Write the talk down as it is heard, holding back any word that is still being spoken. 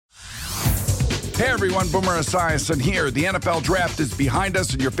Hey everyone, Boomer Esiason here. The NFL Draft is behind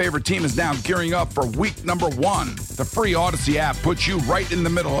us and your favorite team is now gearing up for week number 1. The free Odyssey app puts you right in the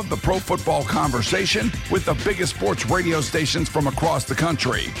middle of the pro football conversation with the biggest sports radio stations from across the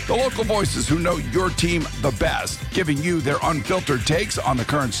country. The local voices who know your team the best, giving you their unfiltered takes on the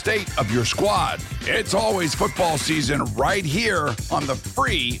current state of your squad. It's always football season right here on the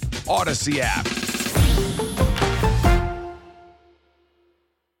free Odyssey app.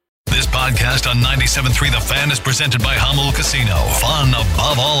 This podcast on 97.3 The Fan is presented by Hamel Casino. Fun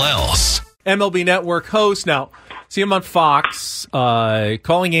above all else. MLB Network host. Now, see him on Fox,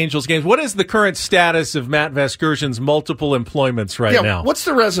 calling Angels games. What is the current status of Matt Vasgersian's multiple employments now? What's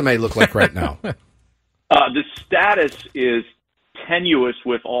the resume look like right now? The status is tenuous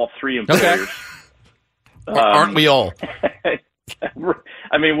with all three employers. Okay. Aren't we all?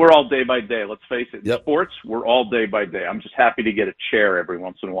 We're all day by day. Let's face it. Yep. Sports, we're all day by day. I'm just happy to get a chair every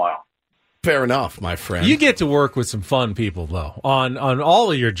once in a while. Fair enough, my friend. You get to work with some fun people, though, on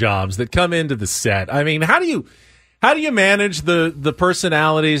all of your jobs that come into the set. I mean, how do you manage the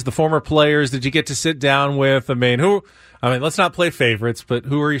personalities, the former players that you get to sit down with? Let's not play favorites, but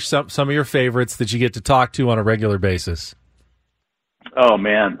who are some of your favorites that you get to talk to on a regular basis? Oh,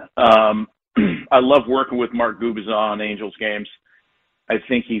 man. I love working with Mark Gubicza on Angels games. I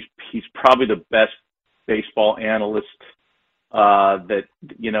think he's probably the best baseball analyst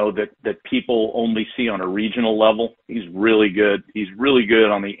that people only see on a regional level. He's really good. He's really good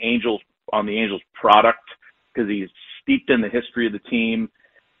on the Angels product because he's steeped in the history of the team.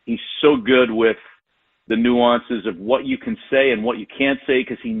 He's so good with the nuances of what you can say and what you can't say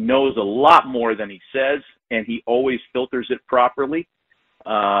because he knows a lot more than he says, and he always filters it properly.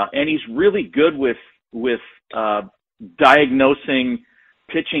 And he's really good with diagnosing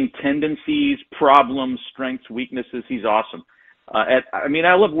pitching tendencies, problems, strengths, weaknesses. He's awesome. I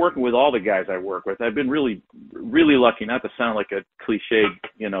love working with all the guys I work with. I've been really, really lucky, not to sound like a cliche,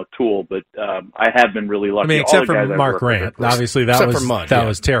 tool, but I have been really lucky. Except for Mark Grant. Obviously, that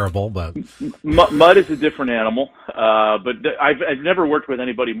was terrible. But Mud is a different animal. But I've never worked with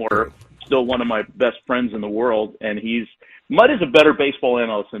anybody more. Still one of my best friends in the world, and Mud is a better baseball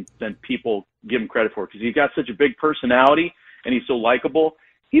analyst than people give him credit for because he's got such a big personality and he's so likable.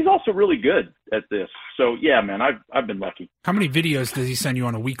 He's also really good at this. So, yeah, man, I've been lucky. How many videos does he send you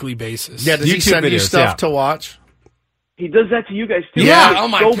on a weekly basis? Yeah, does he send you stuff to watch? He does that to you guys, too. Yeah, oh,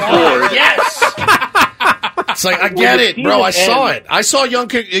 my God, yes! It's like, I get it, bro. I saw it. I saw Young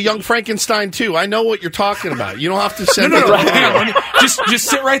Frankenstein, too. I know what you're talking about. You don't have to send No, hang on. Just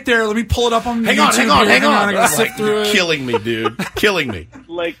sit right there. Let me pull it up on YouTube. Hang on. I gotta sift through it. Killing me, dude. Killing me.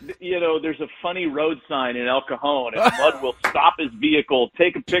 There's a funny road sign in El Cajon, and Mud will stop his vehicle,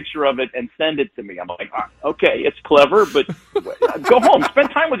 take a picture of it, and send it to me. I'm like, okay, it's clever, but go home.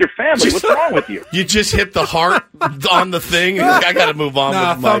 Spend time with your family. What's wrong with you? You just hit the heart on the thing. I got to move on.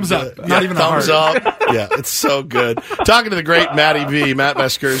 With thumbs up. Not even a thumbs heart. up. Yeah, it's so good. Talking to the great Matty V, Matt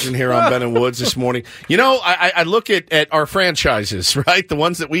Vasgersian here on Ben and Woods this morning. I look at our franchises, right? The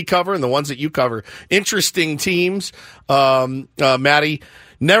ones that we cover and the ones that you cover. Interesting teams. Matty,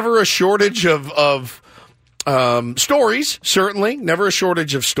 never a shortage of stories, certainly. Never a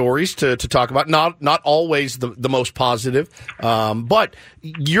shortage of stories to talk about. Not always the most positive. But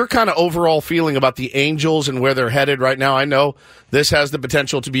your kind of overall feeling about the Angels and where they're headed right now. I know this has the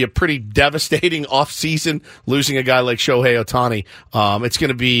potential to be a pretty devastating offseason, losing a guy like Shohei Ohtani. It's going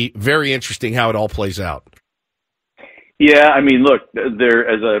to be very interesting how it all plays out. Yeah, look, there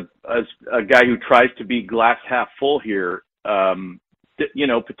as a guy who tries to be glass half full here,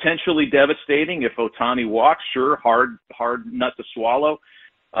 potentially devastating if Ohtani walks. Sure, hard nut to swallow.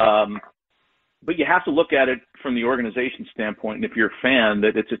 But you have to look at it from the organization standpoint, and if you're a fan,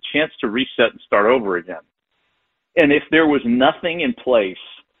 that it's a chance to reset and start over again. And if there was nothing in place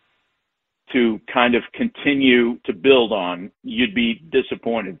to kind of continue to build on, you'd be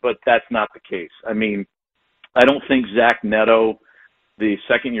disappointed. But that's not the case. I don't think Zach Neto, the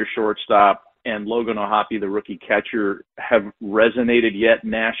second-year shortstop, and Logan O'Hoppe, the rookie catcher, have resonated yet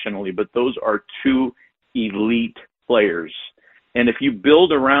nationally, but those are two elite players. And if you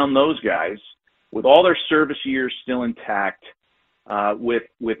build around those guys, with all their service years still intact, with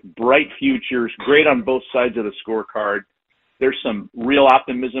bright futures, great on both sides of the scorecard, there's some real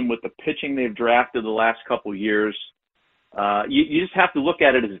optimism with the pitching they've drafted the last couple years. You just have to look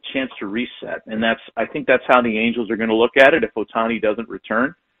at it as a chance to reset, and I think that's how the Angels are going to look at it if Ohtani doesn't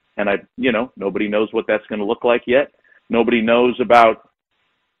return. And nobody knows what that's going to look like yet. Nobody knows about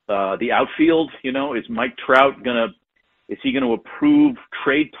the outfield. Is Mike Trout is he going to approve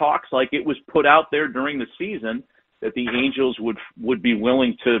trade talks like it was put out there during the season that the Angels would be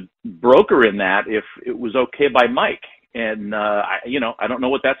willing to broker in that if it was okay by Mike. And, I don't know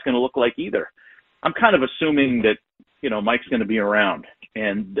what that's going to look like either. I'm kind of assuming that, Mike's going to be around.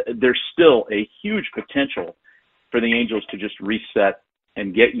 And there's still a huge potential for the Angels to just reset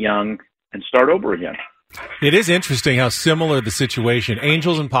and get young and start over again. It is interesting how similar the situation.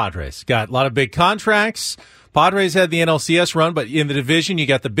 Angels and Padres got a lot of big contracts. Padres had the NLCS run, but in the division, you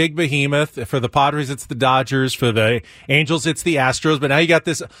got the big behemoth. For the Padres, it's the Dodgers. For the Angels, it's the Astros. But now you got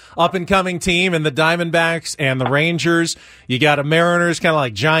this up-and-coming team and the Diamondbacks and the Rangers. You got a Mariners, kind of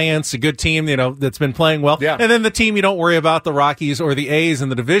like Giants, a good team, that's been playing well. Yeah. And then the team you don't worry about, the Rockies or the A's in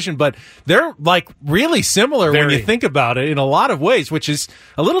the division. But they're, really similar when you think about it in a lot of ways, which is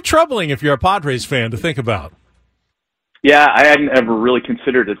a little troubling if you're a Padres fan to think about. Yeah, I hadn't ever really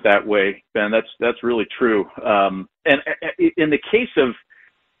considered it that way, Ben. That's really true. And in the case of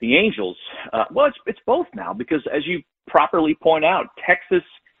the Angels, it's both now because, as you properly point out, Texas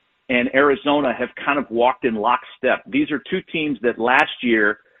and Arizona have kind of walked in lockstep. These are two teams that last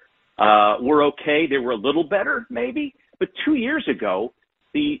year were okay. They were a little better, maybe. But 2 years ago,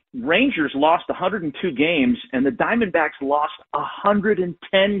 the Rangers lost 102 games and the Diamondbacks lost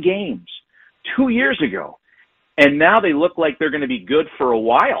 110 games 2 years ago. And now they look like they're going to be good for a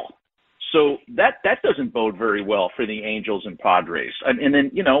while. So that doesn't bode very well for the Angels and Padres. And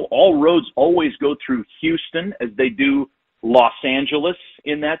then, all roads always go through Houston as they do Los Angeles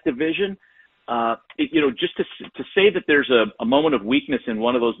in that division. Just to say that there's a moment of weakness in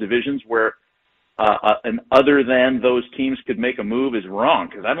one of those divisions where an other than those teams could make a move is wrong,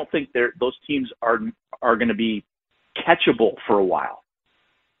 because I don't think those teams are going to be catchable for a while.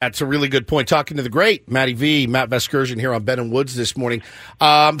 That's a really good point. Talking to the great Matty V, Matt Vasgersian here on Ben and Woods this morning.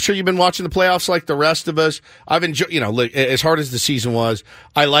 I'm sure you've been watching the playoffs like the rest of us. I've enjoyed, as hard as the season was,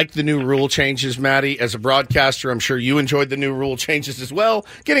 I like the new rule changes, Matty. As a broadcaster, I'm sure you enjoyed the new rule changes as well.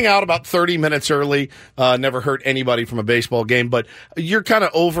 Getting out about 30 minutes early never hurt anybody from a baseball game. But your kind of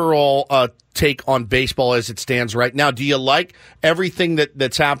overall take on baseball as it stands right now. Do you like everything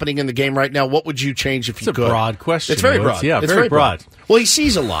that's happening in the game right now? What would you change if you could? It's a broad question. It's very broad. Yeah, it's very broad. Well, he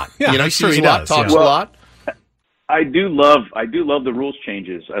sees a lot. Yeah, he sees a lot, talks a lot. I do love the rules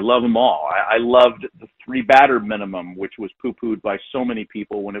changes. I love them all. I loved the 3-batter minimum, which was poo-pooed by so many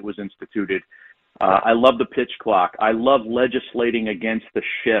people when it was instituted. I love the pitch clock. I love legislating against the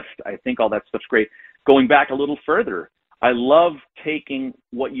shift. I think all that stuff's great. Going back a little further, I love taking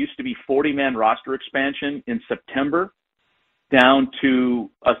what used to be 40-man roster expansion in September down to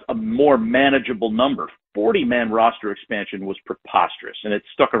a more manageable number. 40-man roster expansion was preposterous, and it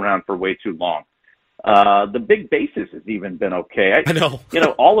stuck around for way too long. The big bases has even been okay. I know.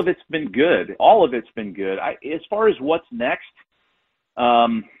 All of it's been good. As far as what's next,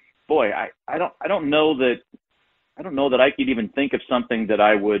 I don't know that I could even think of something that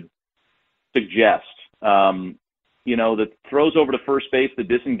I would suggest. The throws over to first base, the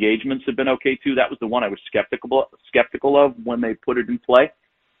disengagements have been okay too. That was the one I was skeptical of when they put it in play.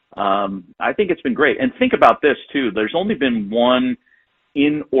 I think it's been great. And think about this too. There's only been one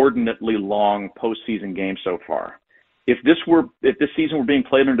inordinately long postseason game so far. If this season were being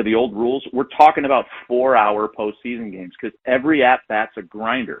played under the old rules, we're talking about 4-hour postseason games because every at-bat's a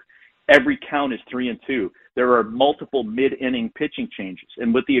grinder. Every count is 3-2. There are multiple mid-inning pitching changes.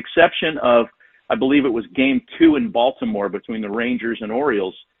 And with the exception of, I believe it was game 2 in Baltimore between the Rangers and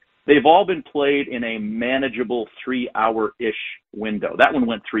Orioles, they've all been played in a manageable 3-hour-ish window. That one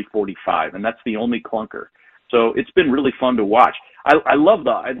went 3:45, and that's the only clunker. So it's been really fun to watch. I love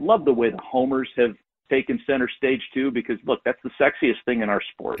the way the homers have taken center stage too, because look, that's the sexiest thing in our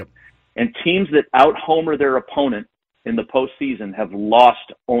sport. Yep. And teams that out-homer their opponent in the postseason have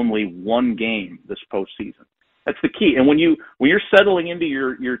lost only one game this postseason. That's the key. And when you're settling into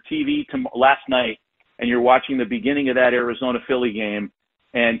your TV last night and you're watching the beginning of that Arizona-Philly game,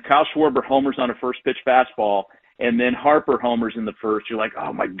 and Kyle Schwarber homers on a first-pitch fastball, and then Harper homers in the first, you're like,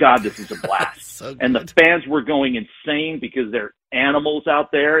 oh, my God, this is a blast. So and the fans were going insane because they're animals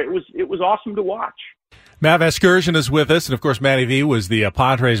out there. It was awesome to watch. Matt Vasgersian is with us, and of course, Matty V was the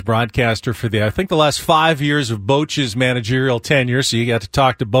Padres broadcaster for the last 5 years of Boch's managerial tenure. So you got to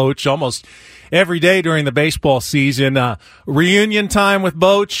talk to Boch almost every day during the baseball season. Reunion time with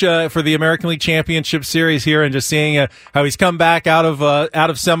Boch for the American League Championship Series here, and just seeing how he's come back out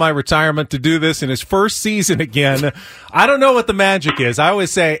of semi-retirement to do this in his first season again. I don't know what the magic is. I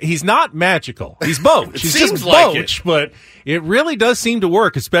always say he's not magical. He's Boch. He's just Boch, but it really does seem to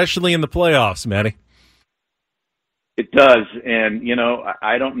work, especially in the playoffs, Matty. It does, and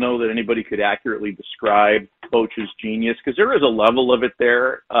I don't know that anybody could accurately describe Boch's genius, because there is a level of it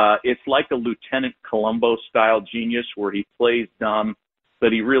there. It's like a Lieutenant Columbo style genius where he plays dumb,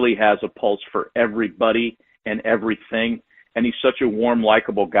 but he really has a pulse for everybody and everything, and he's such a warm,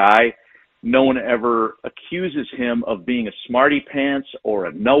 likable guy. No one ever accuses him of being a smarty pants or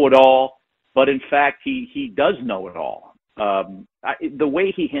a know-it-all, but in fact, he does know it all. The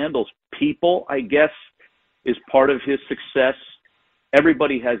way he handles people, I guess, is part of his success.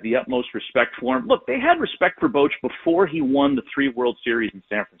 Everybody has the utmost respect for him. Look, they had respect for Boch before he won the 3 World Series in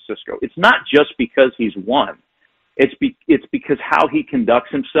San Francisco. It's not just because he's won. It's because how he conducts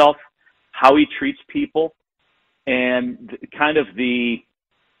himself, how he treats people, and kind of the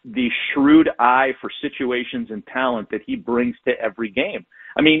shrewd eye for situations and talent that he brings to every game.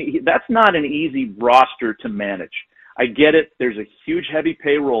 I mean, that's not an easy roster to manage. I get it. There's a huge, heavy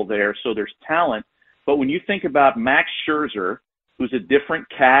payroll there, so there's talent. But when you think about Max Scherzer, who's a different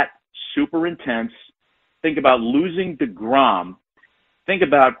cat, super intense, think about losing DeGrom, think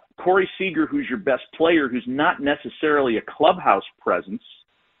about Corey Seager, who's your best player, who's not necessarily a clubhouse presence.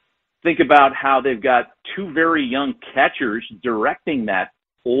 Think about how they've got 2 very young catchers directing that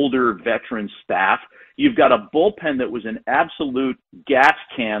older veteran staff. You've got a bullpen that was an absolute gas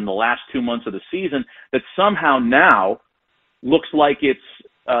can the last 2 months of the season that somehow now looks like it's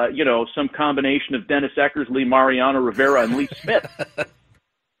some combination of Dennis Eckersley, Mariano Rivera, and Lee Smith.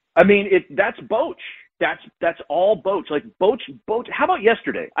 I mean, that's Boch. That's all Boch. Like Boch. How about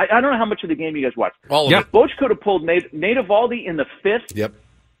yesterday? I don't know how much of the game you guys watched. All of it. Boch could have pulled Nate Eovaldi in the 5th. Yep.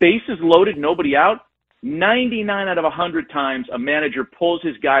 Bases loaded, nobody out. 99 out of 100 times, a manager pulls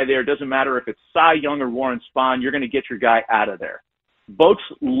his guy there. Doesn't matter if it's Cy Young or Warren Spahn. You're going to get your guy out of there. Boch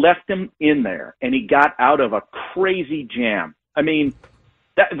left him in there, and he got out of a crazy jam. I mean,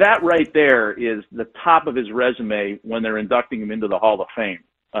 that right there is the top of his resume when they're inducting him into the Hall of Fame,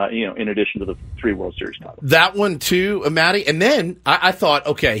 in addition to the 3 World Series titles. That one too, Matty. And then I thought,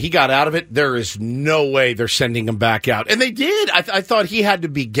 okay, he got out of it. There is no way they're sending him back out. And they did. I thought he had to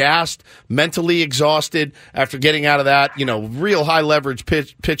be gassed, mentally exhausted after getting out of that, real high leverage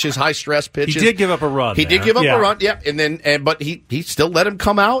pitches, high stress pitches. He did give up a run. He did give up a run, yeah. And but he still let him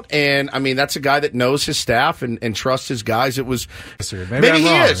come out. And I mean, that's a guy that knows his staff and trusts his guys. It was maybe he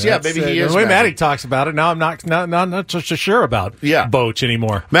wrong. is. Yeah, maybe he is. The way Matty talks about it, now I'm not so sure about Boch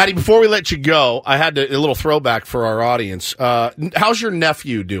anymore. Matty, before we let you go, I had a little throwback for our audience. How's your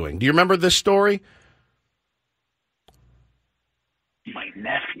nephew doing? Do you remember this story? My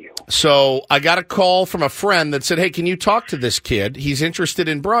nephew. So I got a call from a friend that said, hey, can you talk to this kid? He's interested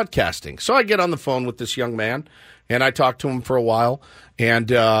in broadcasting. So I get on the phone with this young man, and I talked to him for a while.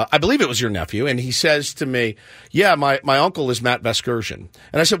 And I believe it was your nephew. And he says to me, yeah, my uncle is Matt Vasgersian.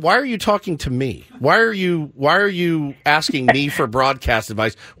 And I said, why are you talking to me? Why are you asking me for broadcast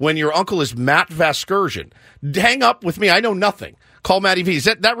advice when your uncle is Matt Vasgersian? Hang up with me. I know nothing. Call Matty V. Does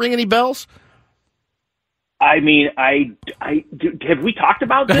that ring any bells? I mean, have we talked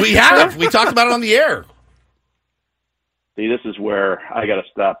about this? We have. We talked about it on the air. See, this is where I got to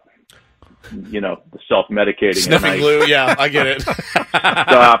stop. The self-medicating. Sniffing glue, yeah, I get it.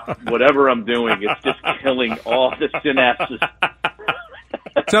 Stop. Whatever I'm doing, it's just killing all the synapses.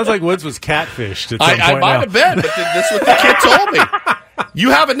 Sounds like Woods was catfished at some point. I might have been, but that's what the kid told me.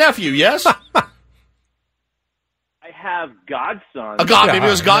 You have a nephew, yes? I have godson. Maybe it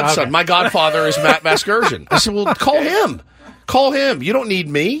was godson. Okay. My godfather is Matt Vasgersian. I said, well, call him. Call him. You don't need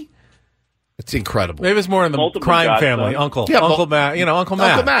me. It's incredible. Maybe it's more in the Multiple crime godson. family. Uncle Matt. Uncle Matt. Uncle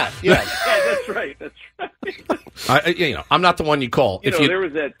Matt, yeah. That's right. I'm not the one you call. There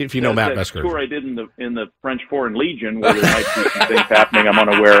was that Matt Vasgersian. Tour I did in the French Foreign Legion where there might be some things happening I'm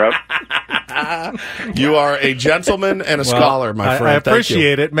unaware of. You are a gentleman and a scholar, my friend. I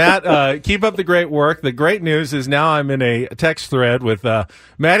appreciate it, Matt. Keep up the great work. The great news is now I'm in a text thread with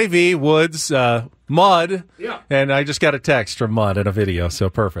Matty V, Woods, Mud, and I just got a text from Mud and a video, so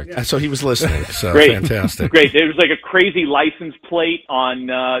perfect. Yeah, so he was listening. So great. Fantastic. Great. It was like a crazy license plate on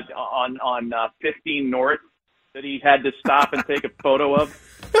 15 North that he had to stop and take a photo of.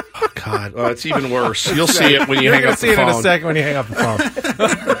 Oh, God. Well, it's even worse. You'll see it when you hang up the phone. You're going to see it in a second when you hang up the phone.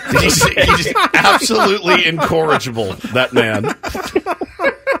 He's absolutely incorrigible, that man.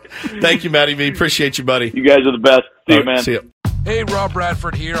 Thank you, Matty V. Appreciate you, buddy. You guys are the best. See you, man. See you. Hey, Rob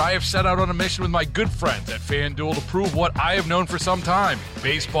Bradford here. I have set out on a mission with my good friends at FanDuel to prove what I have known for some time.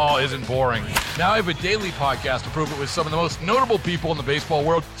 Baseball isn't boring. Now I have a daily podcast to prove it with some of the most notable people in the baseball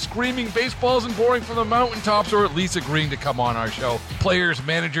world, screaming baseball isn't boring from the mountaintops, or at least agreeing to come on our show. Players,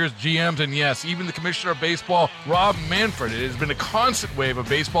 managers, GMs, and yes, even the commissioner of baseball, Rob Manfred. It has been a constant wave of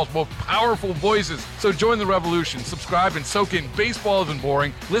baseball's most powerful voices. So join the revolution. Subscribe and soak in Baseball Isn't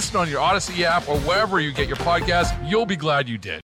Boring. Listen on your Odyssey app or wherever you get your podcasts. You'll be glad you did.